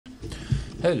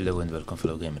Hello and welcome,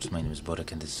 fellow gamers. My name is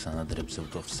Borek and this is another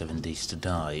episode of 7 Days to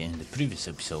Die. In the previous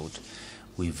episode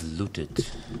we have looted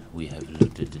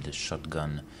the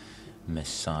shotgun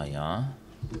Messiah.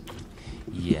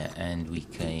 Yeah, and we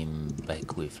came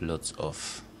back with lots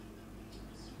of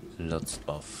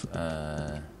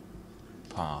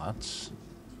parts,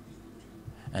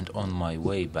 and on my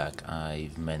way back I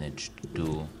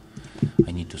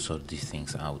need to sort these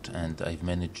things out, and I've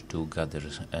managed to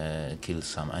kill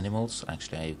some animals.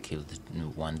 Actually, I killed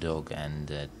one dog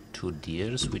and 2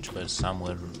 deers, which were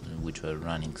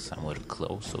running somewhere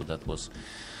close, so that was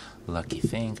lucky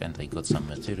thing, and I got some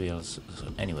materials. So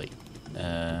anyway,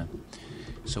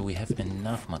 so we have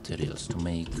enough materials to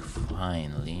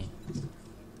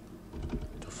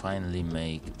finally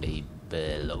make a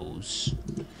bellows.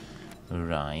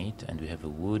 Right, and we have a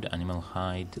wood, animal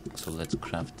hide, so let's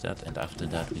craft that, and after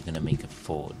that we're gonna make a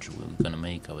forge. We're gonna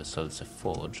make ourselves a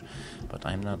forge, but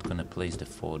I'm not gonna place the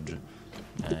forge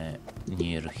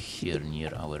near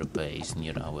our base,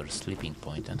 near our sleeping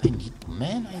point. And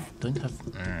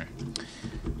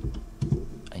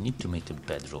I need to make a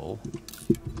bedroll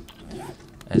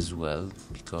as well,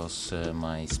 because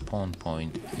my spawn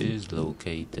point is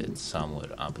located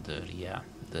somewhere up there. Yeah,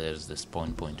 there's the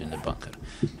spawn point in the bunker,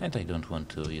 and I don't want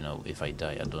to, if I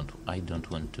die, I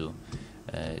don't want to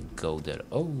go there.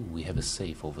 Oh, we have a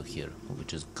safe over here,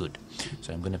 which is good.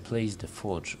 So I'm gonna place the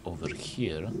forge over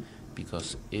here,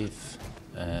 because if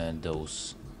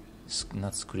those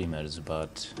not screamers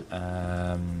but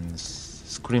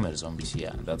screamer zombies,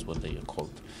 yeah, that's what they are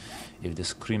called. If the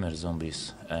screamer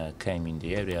zombies came in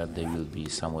the area, they will be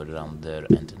somewhere around there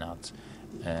and not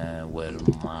where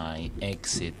my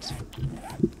exit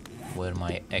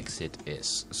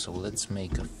is. So let's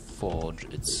make a forge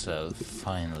itself.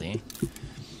 Finally,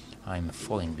 I'm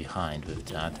falling behind with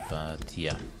that, but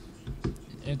yeah,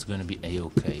 it's gonna be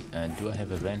a-okay. Do I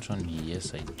have a wrench on me?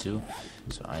 Yes, I do.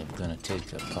 So I'm gonna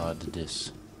take apart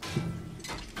this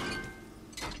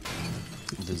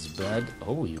bed.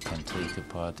 Oh, you can take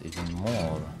apart even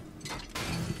more.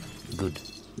 Good.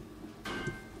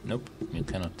 Nope, you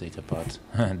cannot take apart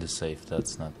the safe.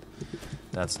 That's not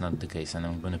the case. And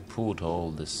I'm gonna put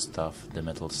all this stuff, the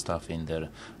metal stuff, in there.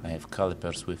 I have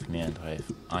calipers with me, and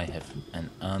I have an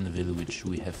anvil which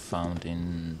we have found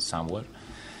in somewhere.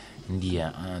 And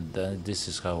yeah, this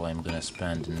is how I'm gonna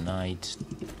spend the night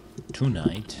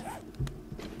tonight.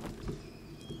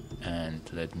 And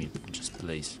let me just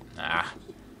place.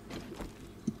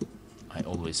 I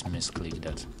always misclick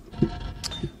that.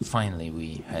 Finally,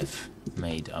 we have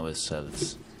made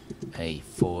ourselves a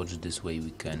forge. This way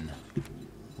we can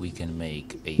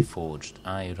make a forged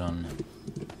iron.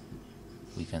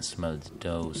 We can smelt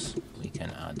those. We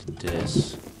can add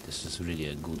this. This is really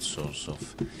a good source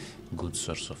of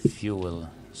fuel.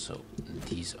 So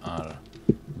these are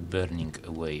burning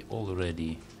away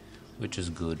already, which is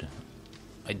good.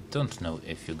 I don't know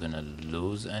if you're gonna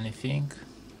lose anything.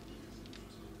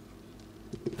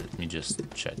 Let me just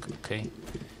check. Okay,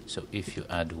 so if you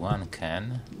add 1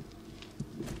 can,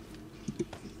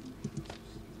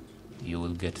 you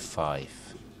will get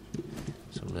 5.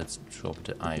 So let's drop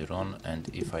the iron, and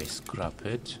if I scrap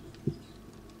it,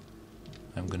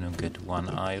 I'm gonna get 1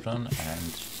 iron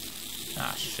and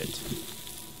shit.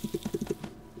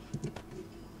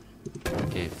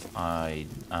 If I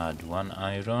add 1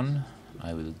 iron,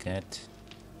 I will get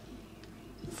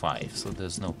 5. So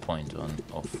there's no point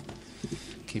of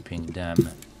keeping them.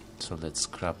 So let's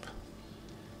scrap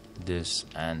this,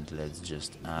 and let's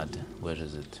just add, where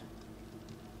is it?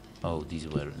 Oh, these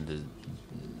were the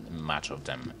match of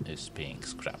them is being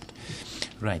scrapped.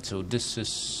 Right, so this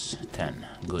is 10.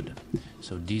 Good.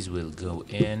 So these will go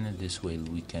in. This way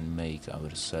we can make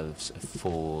ourselves a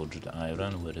forged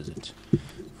iron. Where is it?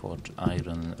 Forged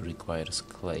iron requires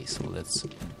clay, so let's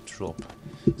drop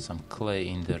some clay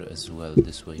in there as well.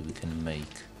 This way we can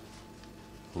make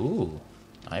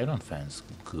iron fans.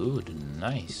 Good,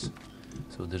 nice.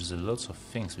 So there's lots of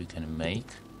things we can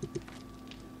make.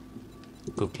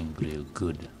 Cooking grill,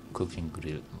 good. Cooking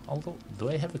grill. Although, do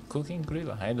I have a cooking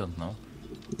grill? I don't know.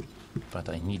 But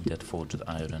I need that forged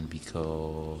iron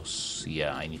because,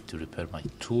 yeah, I need to repair my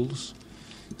tools.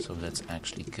 So let's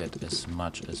actually get as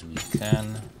much as we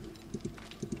can.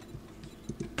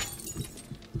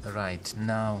 Right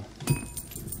now.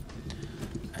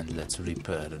 And let's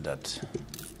repair that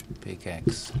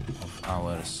pickaxe of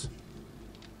ours.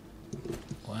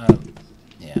 Well,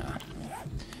 yeah.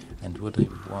 And what I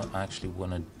actually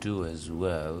want to do as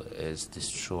well is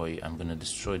I'm gonna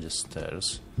destroy the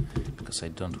stairs, because I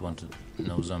don't want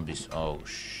no zombies. Oh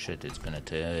shit, it's gonna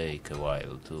take a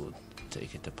while to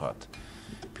take it apart.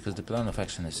 because the plan of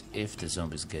action is if the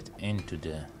zombies get into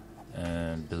the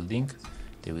building,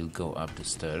 they will go up the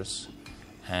stairs,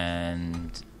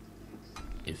 and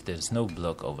if there's no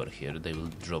block over here, they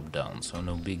will drop down. So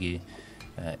no biggie,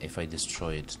 if I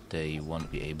destroy it, they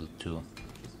won't be able to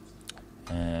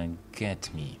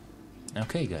get me.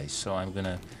 Okay guys, so I'm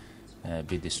gonna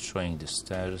be destroying the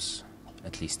stairs,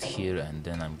 at least here, and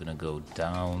then I'm gonna go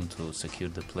down to secure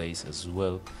the place as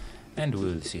well, and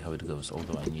we'll see how it goes.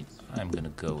 Although I'm gonna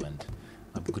go and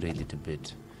upgrade it a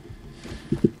bit.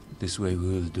 This way we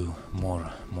will do more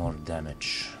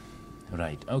damage.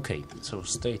 Right, okay, so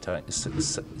stay tight,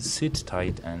 sit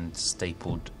tight and stay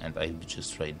put, and I'll be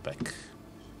just right back.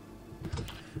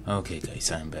 Okay guys,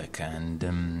 I'm back, and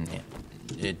yeah,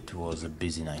 it was a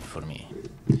busy night for me.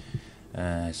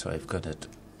 So I've got it,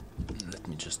 let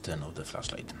me just turn off the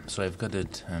flashlight. So I've got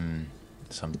it,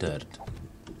 some dirt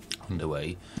on the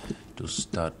way to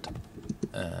start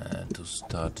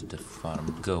the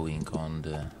farm going on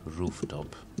the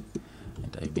rooftop,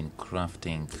 and I've been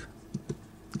crafting,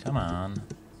 come on,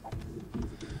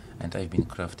 and I've been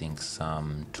crafting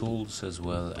some tools as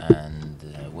well, and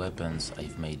weapons.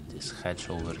 I've made this hatch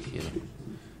over here.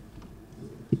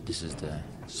 This is the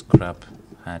scrap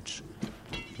hatch.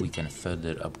 We can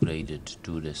further upgrade it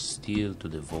to the steel, to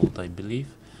the vault, I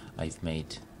believe. I've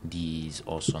made these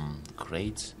awesome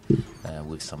crates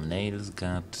with some nails,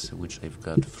 which I've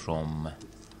got from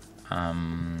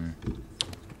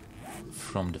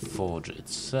the forge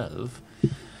itself.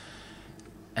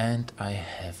 And I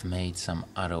have made some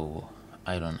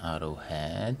iron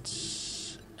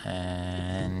arrowheads,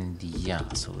 and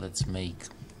yeah, so let's make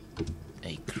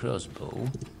a crossbow,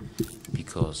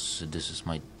 because this is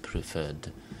my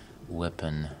preferred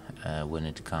weapon when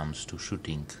it comes to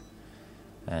shooting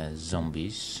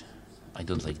zombies. I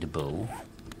don't like the bow.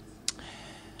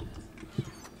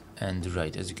 And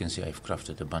right, as you can see, I've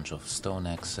crafted a bunch of stone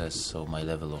axes, so my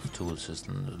level of tools is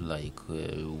like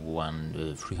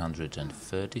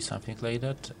 330, something like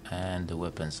that, and the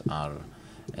weapons are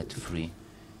at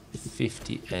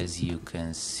 350. As you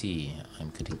can see, I'm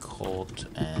getting hot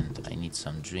and I need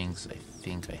some drinks. I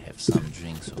think I have some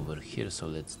drinks over here, so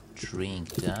let's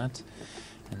drink that.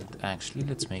 And actually,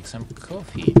 let's make some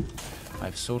coffee.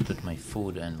 I've sorted my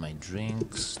food and my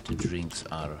drinks. The drinks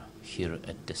are here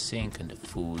at the sink, and the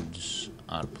foods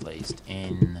are placed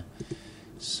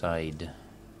inside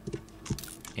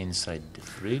the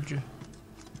fridge,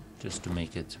 just to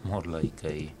make it more like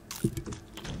a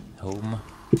home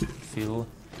feel.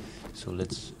 So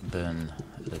let's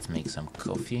make some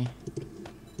coffee.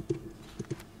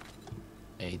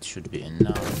 It should be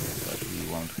enough, but we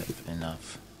won't have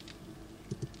enough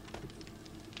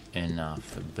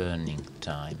burning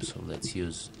time, so let's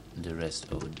use the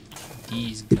rest of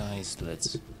these guys.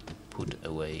 Let's put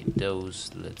away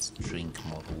those. Let's drink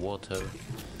more water.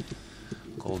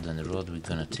 Golden rod, we're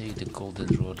gonna take the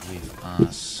golden rod with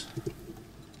us.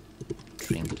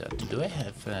 Drink that. Do I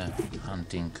have a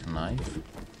hunting knife?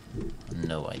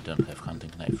 No, I don't have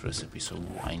hunting knife recipe, so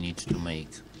I need to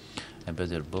make a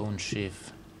better bone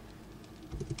sheath.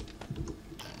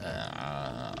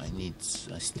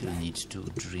 I still need to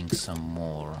drink some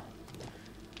more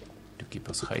to keep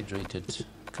us hydrated.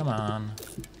 Come on.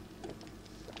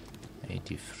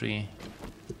 83.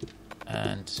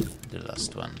 And the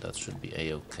last one, that should be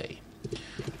a-okay.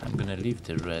 I'm gonna leave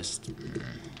the rest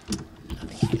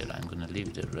not here. I'm gonna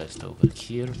leave the rest over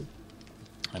here.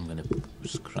 I'm gonna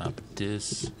scrap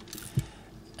this.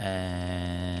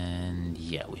 And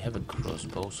yeah, we have a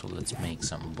crossbow, so let's make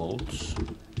some bolts.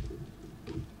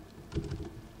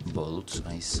 Bolts,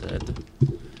 I said.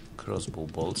 Crossbow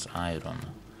bolts, iron.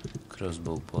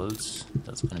 Crossbow bolts,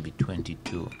 that's gonna be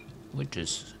 22, which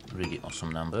is really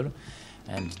awesome number.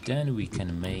 And then we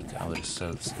can make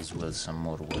ourselves as well some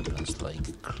more weapons,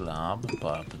 like club,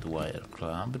 barbed wire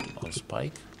club, or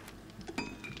spike.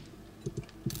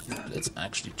 Let's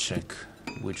actually check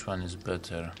which one is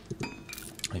better.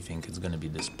 I think it's gonna be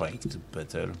the spiked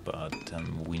better, but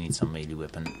we need some melee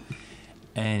weapon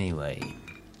anyway.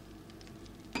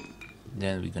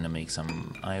 Then we're gonna make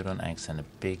some iron axe and a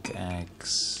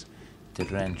pickaxe. The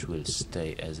wrench will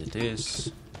stay as it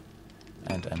is,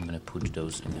 and I'm gonna put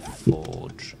those in the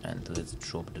forge. And let's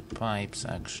drop the pipes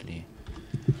actually,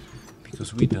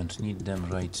 because we don't need them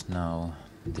right now.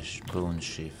 The bone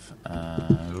sheath.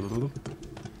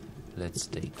 Let's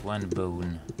take one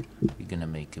bone. We're gonna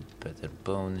make a better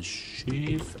bone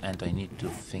sheath, and I need to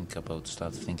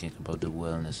start thinking about the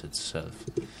wellness itself.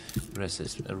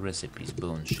 Recipes,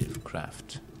 bone sheath,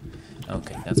 craft.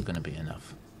 Okay, that's gonna be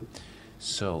enough.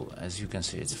 So as you can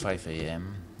see, it's 5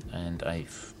 AM and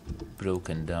I've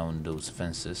broken down those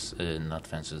fences, not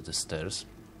fences, the stairs.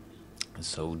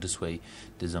 So this way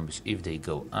the zombies, if they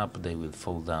go up, they will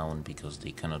fall down because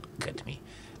they cannot get me,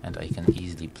 and I can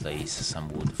easily place some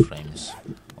wood frames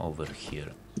over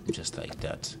here, just like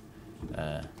that.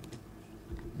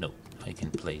 No, I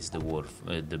can place the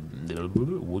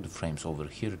wood frames over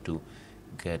here to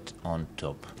get on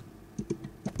top.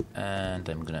 And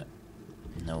I'm gonna,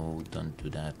 no, don't do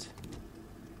that.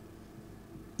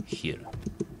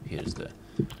 Here's the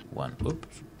one.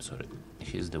 Oops, sorry.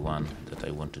 Here's the one that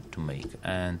I wanted to make,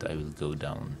 and I will go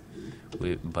down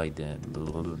by the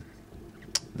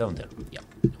down there, yeah,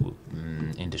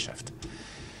 in the shaft.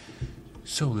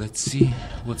 So let's see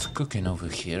what's cooking over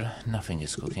here. Nothing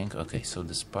is cooking. Okay, so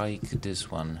the spike,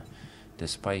 this one, the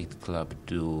spiked club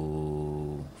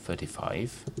do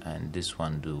 35, and this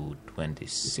one do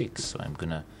 26. So I'm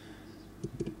gonna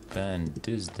burn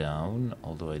this down,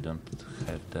 although I don't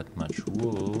have that much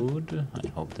wood. I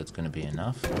hope that's gonna be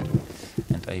enough.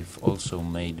 And I've also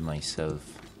made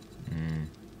myself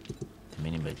a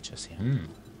mini bake chassis.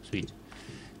 Sweet.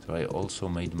 So I also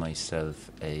made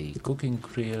myself a cooking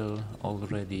grill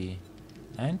already,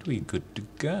 and we're good to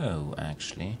go,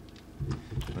 actually.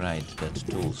 Right, that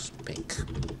tool's pick.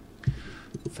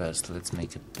 First let's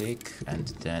make a pick, and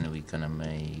then we're gonna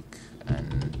make a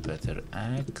better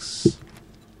axe.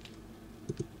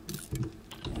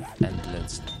 And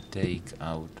let's take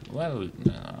out, well,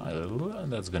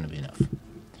 that's gonna be enough.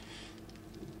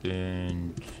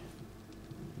 And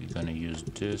we're gonna use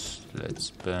this.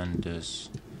 Let's burn this,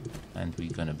 and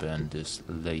we're gonna burn this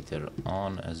later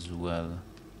on as well,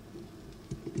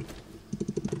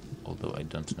 although I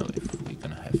don't know if we're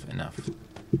gonna have enough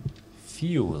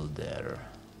fuel there.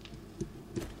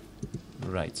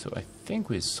 Right, so I think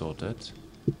we're sorted.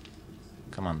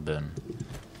 Come on, burn.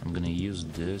 I'm gonna use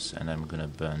this, and I'm gonna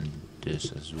burn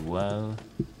this as well.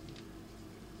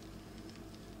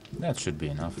 That should be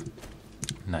enough.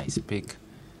 Nice pick.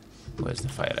 Where's the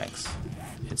fire axe?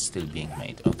 It's still being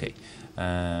made. Okay.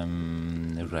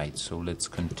 Right, so let's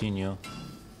continue.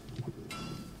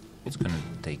 It's gonna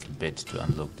take a bit to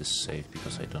unlock this safe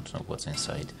because I don't know what's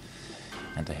inside,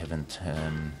 and I haven't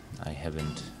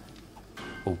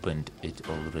opened it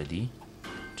already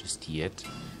just yet.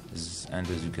 And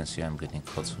as you can see, I'm getting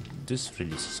hot, so this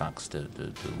really sucks, the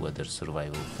weather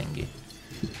survival thingy.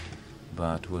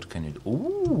 But what can you do?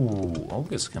 Ooh,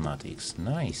 auger schematics,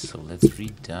 nice. So let's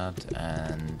read that,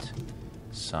 and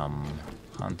some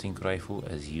hunting rifle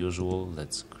as usual.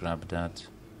 Let's grab that,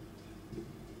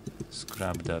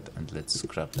 scrap that, and let's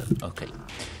scrap that. Okay,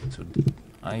 so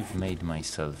I've made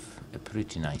myself a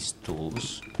pretty nice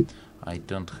tools. I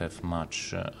don't have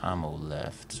much ammo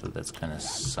left, so that's gonna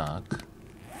suck.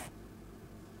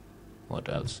 What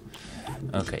else?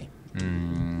 Okay.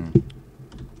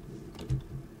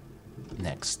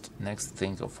 Next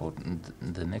thing of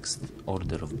the next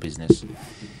order of business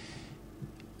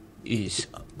is,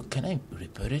 can I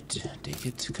repair it? Take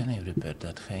it. Can I repair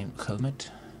that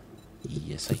helmet?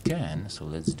 Yes, I can. So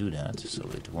let's do that. So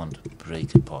it won't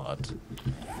break apart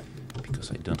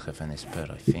because I don't have any spare,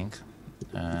 I think.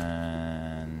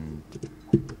 And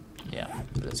yeah,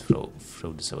 let's throw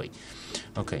this away.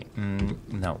 Okay.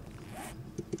 Now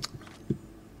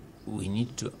we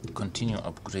need to continue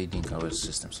upgrading our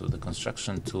system. So the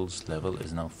construction tools level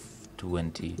is now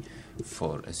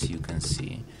 24, as you can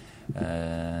see,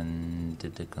 and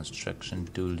the construction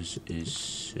tools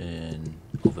is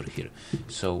over here.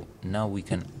 So now we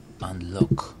can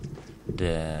unlock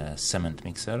the cement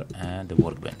mixer and the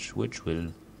workbench, which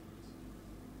will,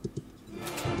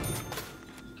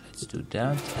 let's do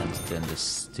that, and then the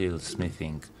steel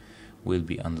smithing will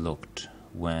be unlocked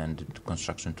when the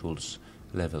construction tools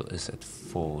level is at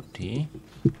 40.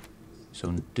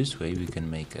 So this way we can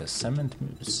make a cement,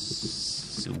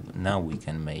 so now we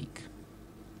can make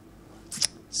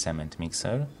cement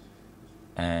mixer,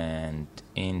 and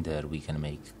in there we can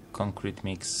make concrete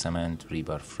mix, cement,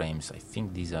 rebar frames. I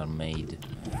think these are made,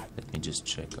 let me just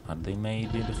check, are they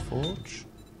made in the forge?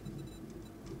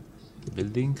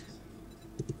 Building?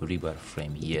 Rebar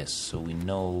frame, yes, so we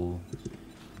know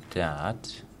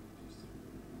that.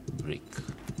 Brick.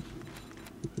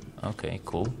 Okay,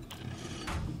 cool.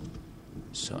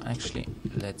 So actually,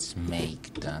 let's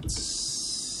make that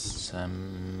cement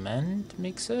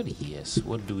mixer. Yes.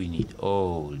 What do we need?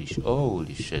 Holy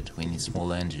shit! We need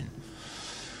small engine.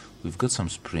 We've got some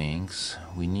springs.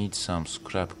 We need some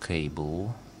scrap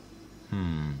cable.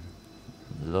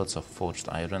 Lots of forged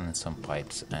iron and some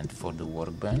pipes. And for the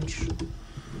workbench,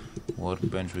 we're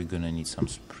gonna need some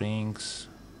springs.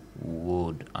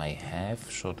 Wood I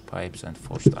have, short pipes and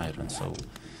forged iron. So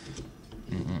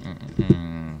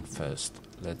first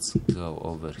let's go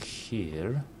over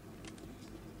here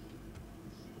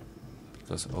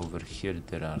because over here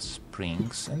there are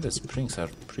springs, and the springs are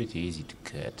pretty easy to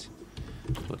get.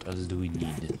 What else do we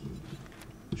need?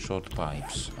 Short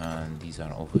pipes, and these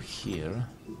are over here.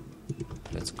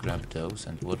 Let's grab those.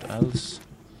 And what else?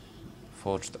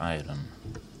 Forged iron.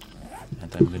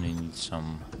 And I'm gonna need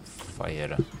some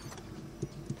fire.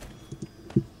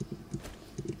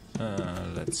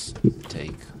 Let's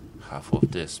take half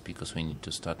of this, because we need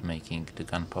to start making the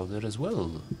gunpowder as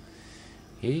well.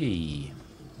 Hey!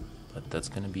 But that's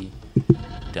gonna be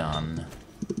done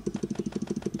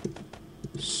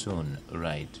soon,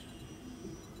 right?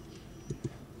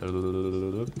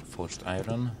 Forged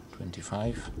iron,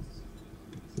 25.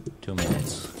 2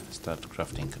 minutes. Start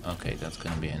crafting. Okay, that's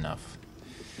gonna be enough.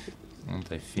 And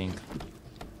I think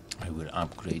I will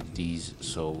upgrade these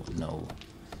so no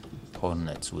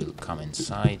hornets will come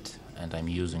inside. And I'm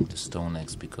using the stone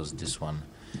axe because this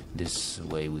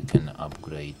way we can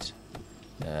upgrade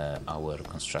our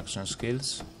construction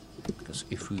skills. Because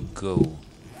if we go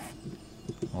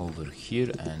over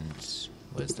here and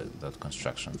where's that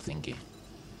construction thingy?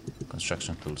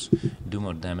 Construction tools. Do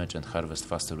more damage and harvest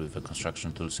faster with the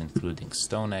construction tools, including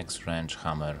stone axe, wrench,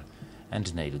 hammer,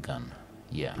 and nail gun.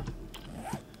 Yeah.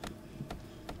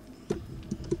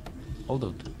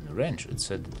 Although the wrench, it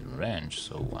said wrench,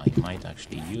 so I might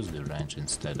actually use the wrench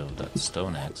instead of that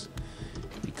stone axe,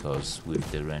 because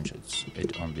with the wrench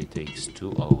it only takes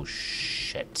 2. Oh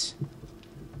shit!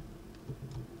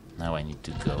 Now I need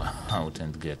to go out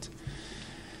and get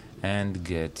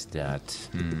that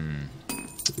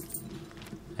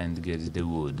and get the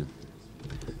wood.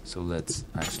 So let's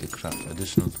actually craft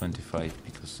additional 25,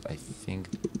 because I think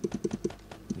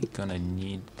we're gonna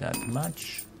need that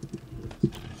much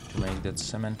to make that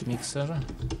cement mixer.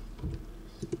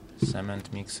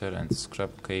 Cement mixer and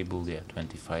scrap cable, yeah,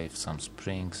 25, some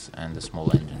springs and a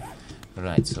small engine.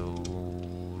 Right, so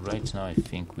right now I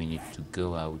think we need to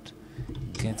go out,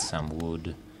 get some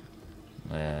wood,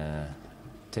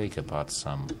 take apart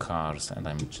some cars, and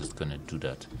I'm just gonna do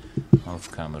that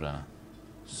off camera,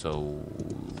 so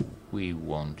you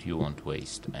won't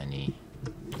waste any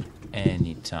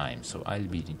time. So I'll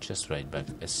be just right back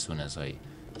as soon as I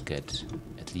get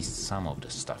at least some of the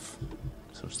stuff.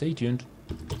 So stay tuned.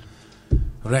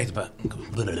 Right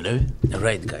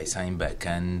guys, I'm back,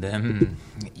 and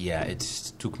yeah,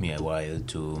 it took me a while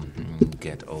to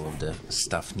get all of the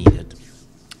stuff needed.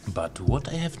 But what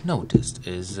I have noticed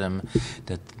is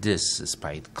that this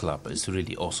Spite Club is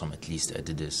really awesome, at least at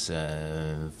this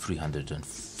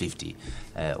 350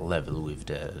 level, with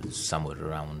the somewhere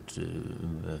around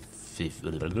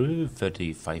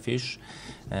 35-ish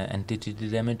entity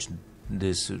damage.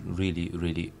 This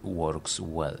really works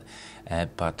well.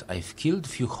 But I've killed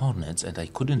few hornets and I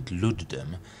couldn't loot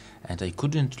them. And I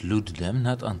couldn't loot them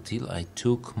not until I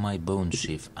took my bone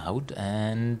sheaf out,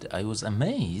 and I was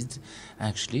amazed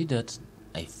actually that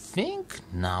I think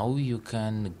now you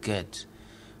can get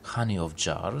honey of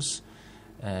jars,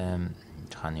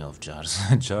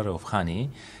 jar of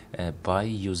honey, by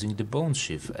using the bone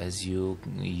sheaf as you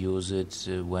use it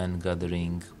when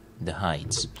gathering the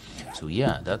hides. So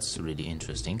yeah, that's really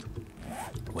interesting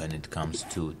when it comes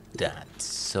to that.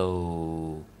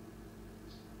 So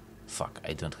fuck,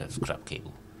 I don't have scrap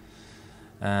cable.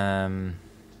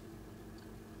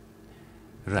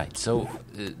 Right, so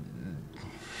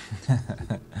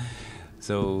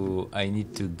so I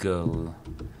need to go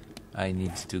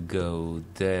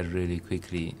there really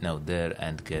quickly, there,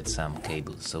 and get some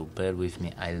cables. So bear with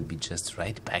me, I'll be just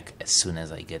right back as soon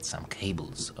as I get some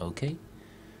cables, okay?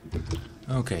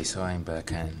 Okay, so I'm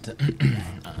back, and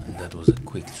that was a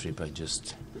quick trip. I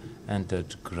just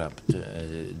entered, grabbed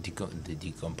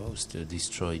decomposed,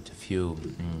 destroyed a few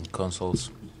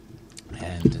consoles,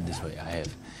 and this way I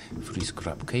have free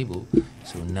scrap cable.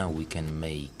 So now we can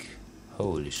make,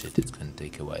 holy shit, it's gonna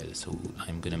take a while. So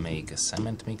I'm gonna make a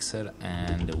cement mixer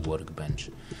and a workbench,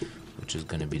 which is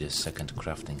gonna be the second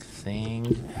crafting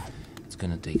thing. It's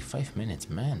gonna take 5 minutes,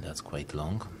 man, that's quite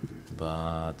long.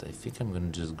 But I think I'm gonna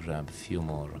just grab a few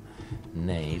more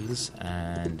nails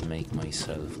and make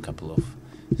myself a couple of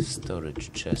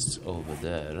storage chests over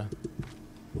there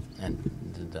and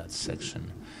that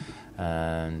section.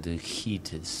 And the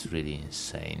heat is really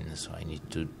insane, so I need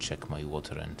to check my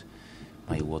water and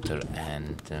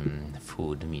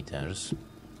food meters.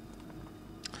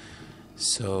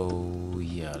 So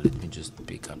yeah, let me just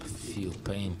pick up a few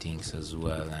paintings as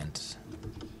well and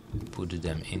put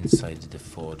them inside the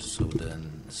forge, so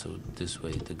this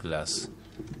way the glass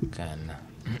can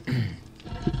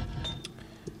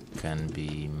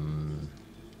be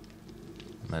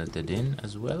melted in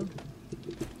as well.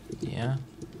 Yeah,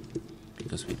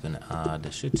 because we're gonna add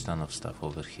a shit ton of stuff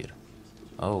over here.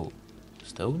 Oh,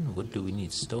 Stone? What do we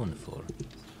need stone for?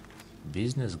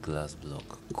 Business glass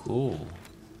block. Cool.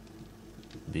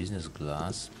 Business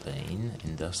glass, pane,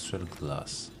 industrial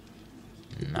glass.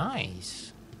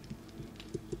 Nice.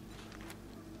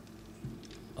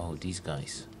 Oh, these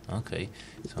guys. Okay.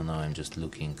 So now I'm just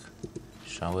looking.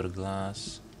 Shower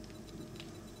glass.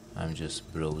 I'm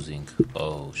just browsing.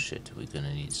 Oh shit, we're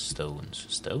gonna need stones.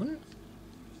 Stone?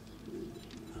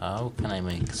 How can I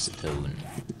make stone?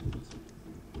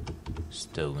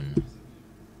 Stone.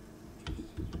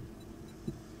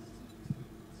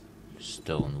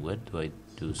 Stone. Where do I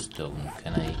do stone?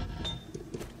 Can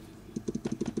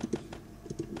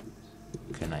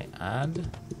I add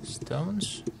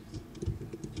stones?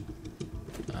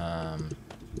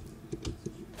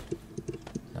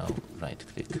 No, right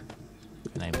click.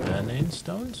 Can I burn in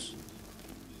stones?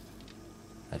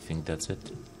 I think that's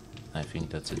it. I think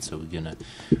that's it. So we're gonna.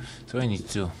 So I need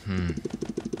to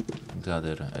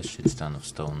gather a shit ton of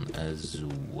stone as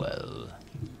well.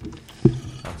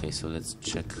 Okay, so let's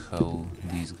check how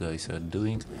these guys are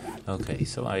doing. Okay,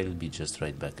 so I'll be just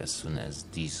right back as soon as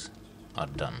these are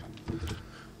done.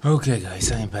 Okay,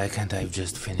 guys, I'm back and I've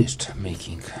just finished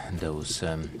making those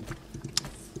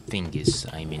thingies.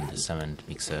 I mean, the cement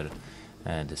mixer,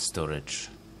 the storage,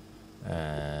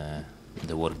 the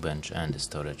workbench, and the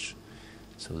storage.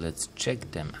 So let's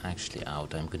check them actually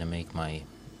out. I'm gonna make my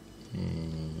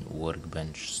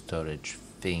workbench storage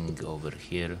thing over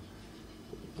here.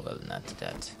 Well, not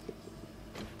that.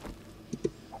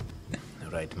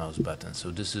 Right mouse button. So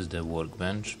this is the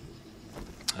workbench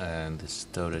and the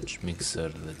storage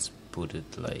mixer. Let's put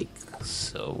it like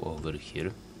so over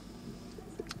here.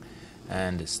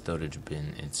 And the storage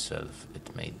bin itself,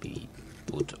 it may be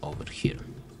put over here.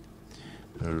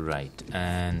 Right,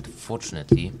 and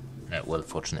fortunately,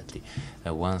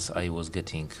 once I was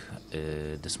getting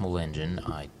the small engine,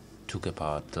 I took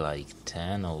apart like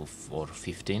 10 or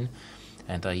 15,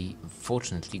 and I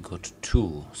fortunately got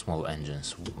 2 small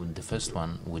engines. The first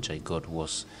one which I got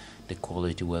was the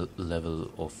quality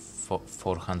level of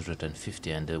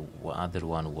 450, and the other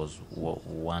one was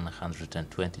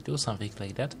 122, something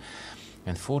like that.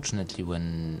 And fortunately,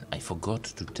 when I forgot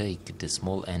to take the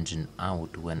small engine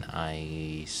out when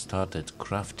I started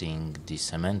crafting the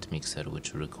cement mixer,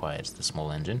 which requires the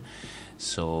small engine,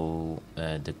 so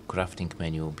the crafting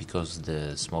menu, because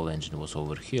the small engine was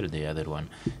over here, the other one,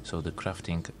 so the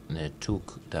crafting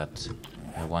took that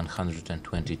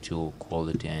 122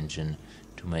 quality engine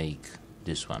to make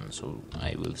this one. So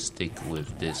I will stick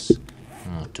with this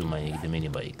to make the mini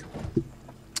bike.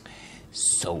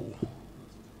 So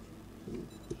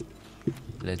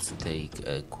let's take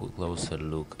a closer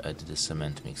look at the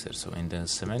cement mixer. So in the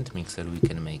cement mixer we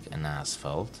can make an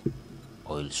asphalt,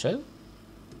 oil shell.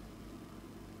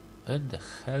 Where the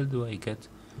hell do I get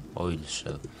oil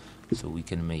shell? So we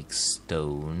can make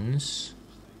stones,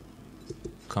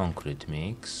 concrete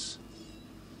mix,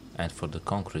 and for the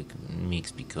concrete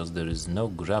mix, because there is no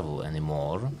gravel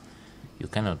anymore, you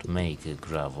cannot make a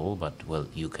gravel, but well,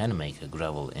 you can make a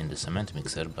gravel in the cement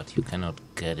mixer, but you cannot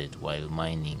get it while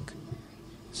mining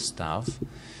stuff.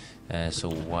 So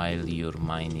while you're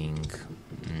mining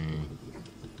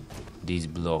these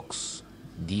blocks,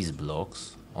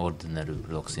 ordinary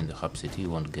blocks in the hub city, you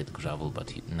won't get gravel,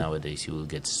 but nowadays you will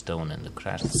get stone and the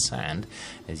crushed sand.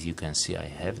 As you can see, I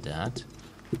have that,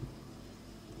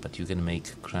 but you can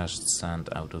make crushed sand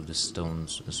out of the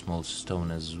stones, a small stone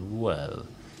as well.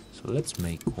 So let's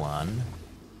make one.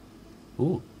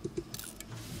 Ooh,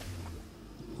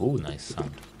 nice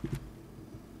sound.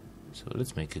 So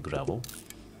let's make a gravel.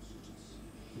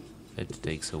 It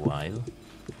takes a while.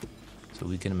 So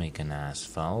we can make an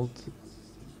asphalt,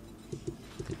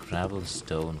 the gravel,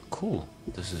 stone. Cool,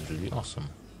 this is really awesome.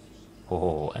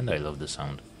 Oh, and I love the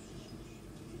sound.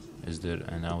 Is there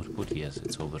an output? Yes,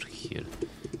 it's over here.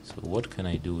 So what can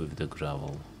I do with the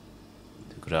gravel?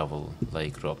 The gravel,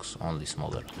 like rocks, only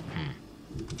smaller.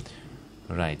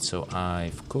 Right, so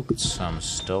I've cooked some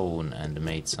stone and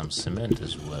made some cement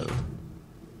as well.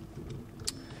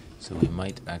 So we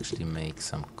might actually make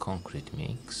some concrete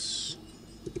mix.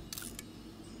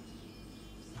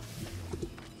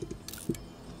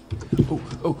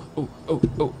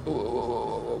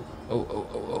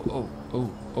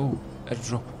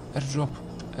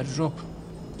 Airdrop.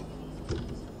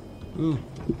 Ooh.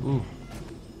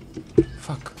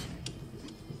 Fuck.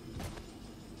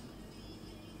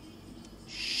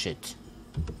 Shit.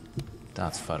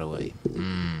 That's far away.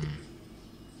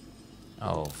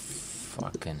 Oh,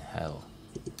 fucking hell.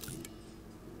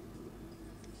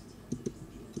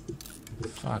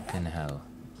 Fucking hell.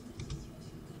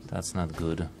 That's not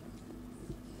good.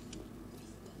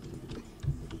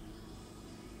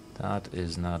 That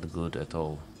is not good at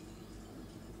all.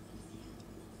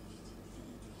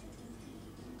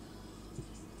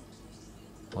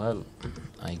 Well,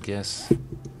 I guess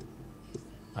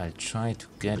I'll try to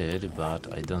get it,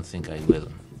 but I don't think I will.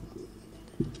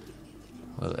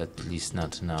 Well, at least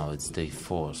not now. It's day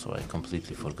 4, so I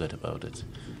completely forgot about it.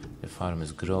 The farm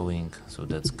is growing, so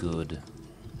that's good.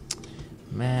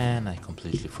 Man, I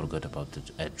completely forgot about the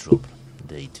airdrop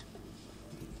date.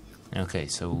 Okay,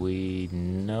 so we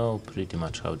know pretty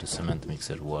much how the cement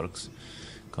mixer works,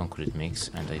 concrete mix,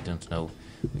 and I don't know,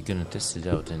 we're gonna test it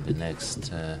out in the next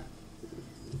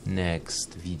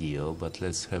video, but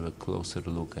let's have a closer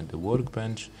look at the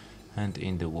workbench. And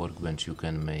in the workbench you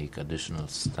can make additional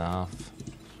stuff.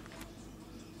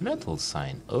 Metal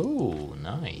sign, oh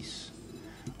nice.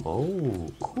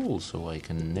 Oh cool, so I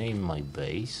can name my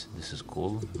base, this is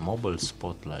cool. Mobile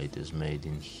spotlight is made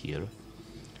in here.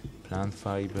 Plant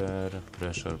fiber,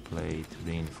 pressure plate,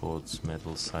 reinforced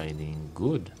metal siding,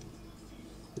 good.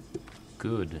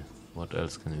 Good, what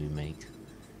else can we make?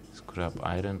 Scrap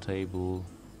iron table,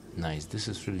 nice, this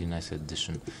is really nice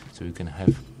addition. So you can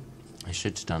have a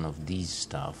shit ton of these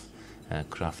stuff,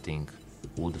 crafting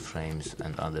wood frames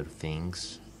and other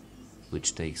things,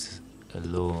 which takes a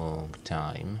long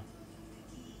time.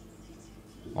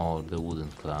 Or the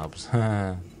wooden clubs.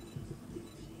 I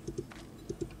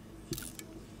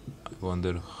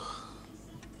wonder,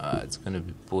 it's gonna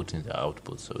be put in the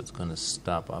output, so it's gonna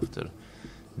stop after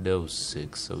those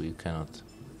 6, so you cannot.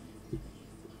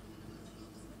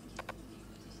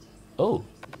 Oh,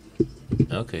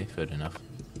 okay, fair enough.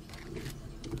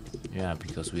 Yeah,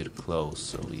 because we're close,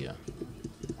 so yeah.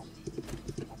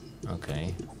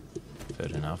 Okay,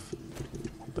 fair enough.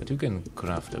 But you can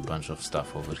craft a bunch of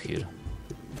stuff over here,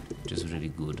 which is really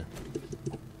good.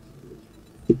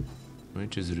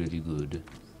 Which is really good.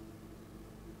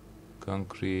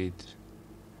 Concrete,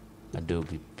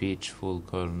 adobe pitch, full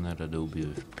corner, adobe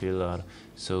with pillar.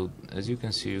 So as you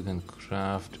can see, you can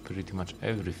craft pretty much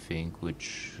everything,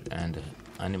 and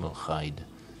animal hide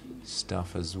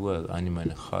stuff as well.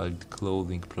 Animal hide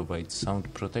clothing provides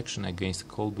sound protection against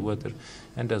cold weather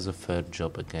and does a fair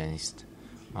job against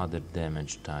other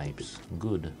damage types.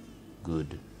 Good,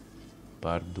 good.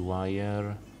 Barbed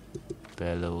wire,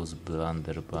 bellows,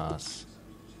 blunderbuss.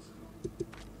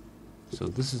 So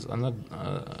this is another.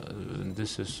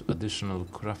 This is additional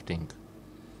crafting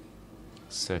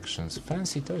sections.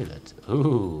 Fancy toilet.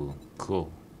 Ooh, cool.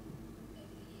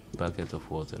 Bucket of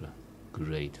water.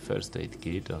 Great. First aid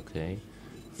kit. Okay.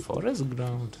 Forest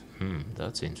ground.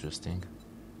 That's interesting.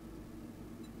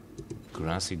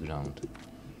 Grassy ground.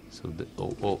 So the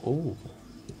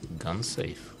gun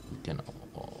safe. We can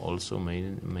also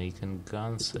make a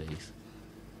gun safe.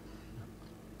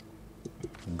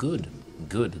 Good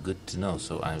to know.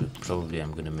 So I'm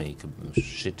gonna make a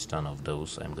shit ton of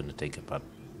those. I'm gonna take apart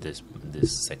this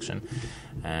section,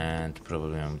 and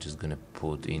probably I'm just gonna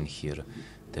put in here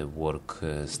the work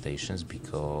stations,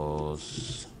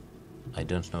 because I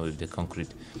don't know if the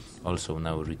concrete also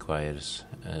now requires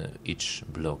each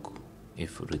block,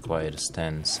 if it requires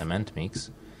 10 cement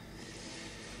mix,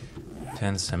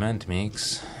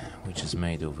 which is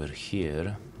made over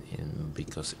here.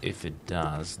 Because if it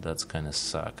does, that's gonna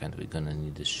suck, and we're gonna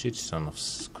need a shit ton of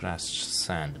scratched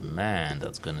sand. Man,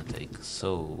 that's gonna take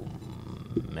so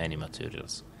many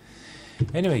materials.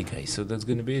 Anyway guys, so that's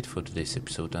gonna be it for today's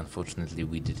episode. Unfortunately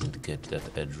we didn't get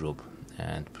that airdrop,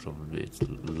 and probably it's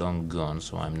long gone,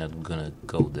 so I'm not gonna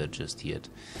go there just yet.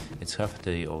 It's half a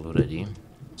day already,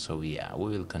 so yeah,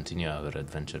 we will continue our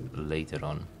adventure later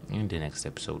on in the next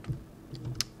episode.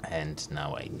 And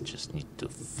now I just need to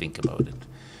think about it.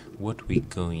 What we're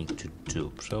going to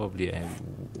do? Probably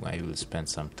I will spend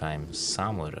some time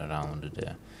somewhere around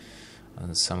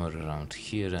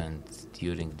here, and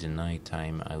during the night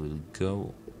time I will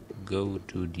go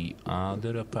to the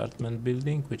other apartment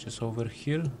building, which is over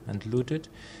here, and loot it,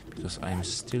 because I'm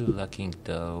still lacking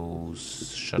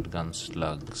those shotgun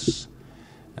slugs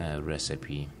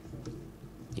recipe.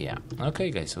 Yeah,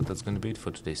 okay guys, so that's gonna be it for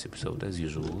today's episode. As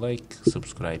usual, like,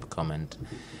 subscribe, comment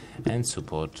and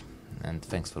support, and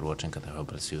thanks for watching, and I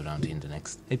hope I'll see you around in the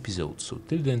next episode. So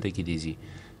till then, take it easy,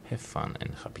 have fun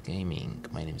and happy gaming.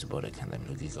 My name is Borek and I'm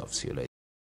looking off. See you later.